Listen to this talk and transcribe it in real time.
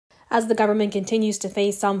As the government continues to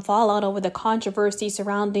face some fallout over the controversy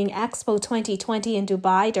surrounding Expo 2020 in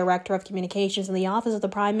Dubai, Director of Communications in the Office of the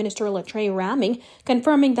Prime Minister Latrey Ramming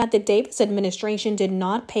confirming that the Davis administration did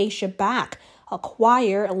not pay Shaback, a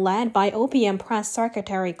choir led by OPM Press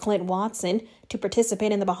Secretary Clint Watson, to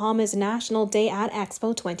participate in the Bahamas National Day at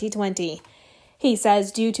Expo 2020. He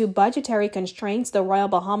says due to budgetary constraints, the Royal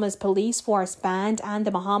Bahamas Police Force Band and the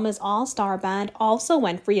Bahamas All-Star Band also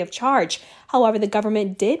went free of charge. However, the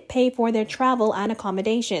government did pay for their travel and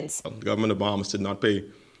accommodations. The government of Bahamas did not pay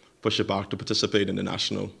for Shaback to participate in the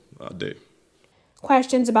National Day.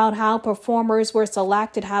 Questions about how performers were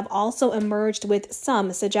selected have also emerged, with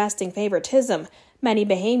some suggesting favoritism. Many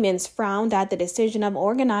Bahamians frowned at the decision of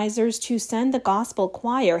organizers to send the gospel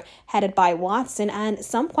choir headed by Watson, and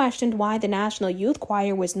some questioned why the National Youth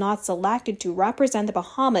Choir was not selected to represent the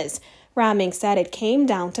Bahamas. Ramming said it came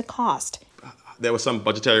down to cost. There were some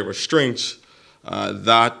budgetary restraints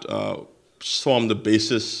that formed the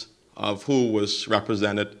basis of who was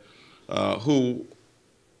represented, who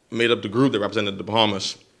made up the group that represented the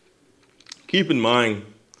Bahamas. Keep in mind,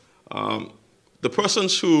 the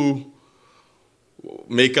persons who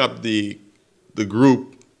make up the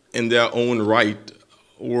group in their own right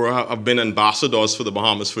have been ambassadors for the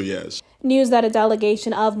Bahamas for years. News that a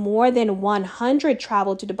delegation of more than 100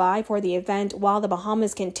 traveled to Dubai for the event while the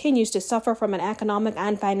Bahamas continues to suffer from an economic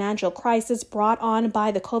and financial crisis brought on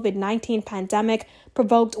by the COVID-19 pandemic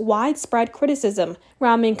provoked widespread criticism.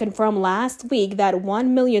 Ramming confirmed last week that $1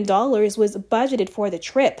 million was budgeted for the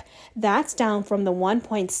trip. That's down from the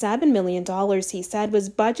 $1.7 million he said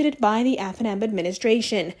was budgeted by the F&M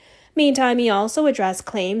administration. Meantime, he also addressed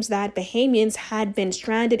claims that Bahamians had been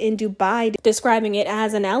stranded in Dubai, describing it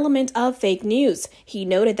as an element of fake news. He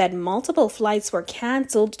noted that multiple flights were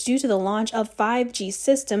canceled due to the launch of 5G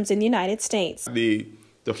systems in the United States. The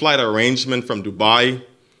flight arrangement from Dubai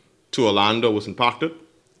to Orlando was impacted.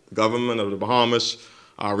 The government of the Bahamas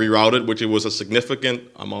rerouted, which it was a significant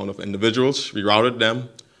amount of individuals, rerouted them,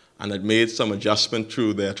 and it made some adjustment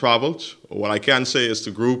through their travels. What I can say is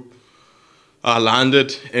the group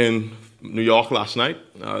landed in New York last night.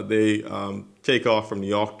 They take off from New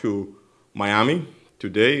York to Miami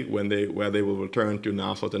today, where they will return to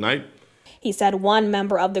Nassau tonight. He said one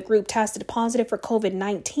member of the group tested positive for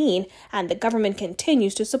COVID-19, and the government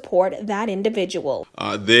continues to support that individual.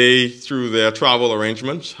 They, through their travel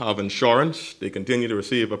arrangements, have insurance. They continue to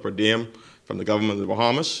receive a per diem from the government of the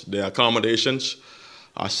Bahamas. Their accommodations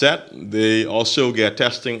are set. They also get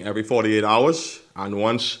testing every 48 hours, and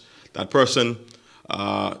once that person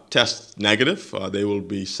tests negative, they will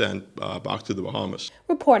be sent back to the Bahamas.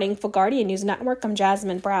 Reporting for Guardian News Network, I'm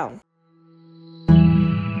Jasmine Brown.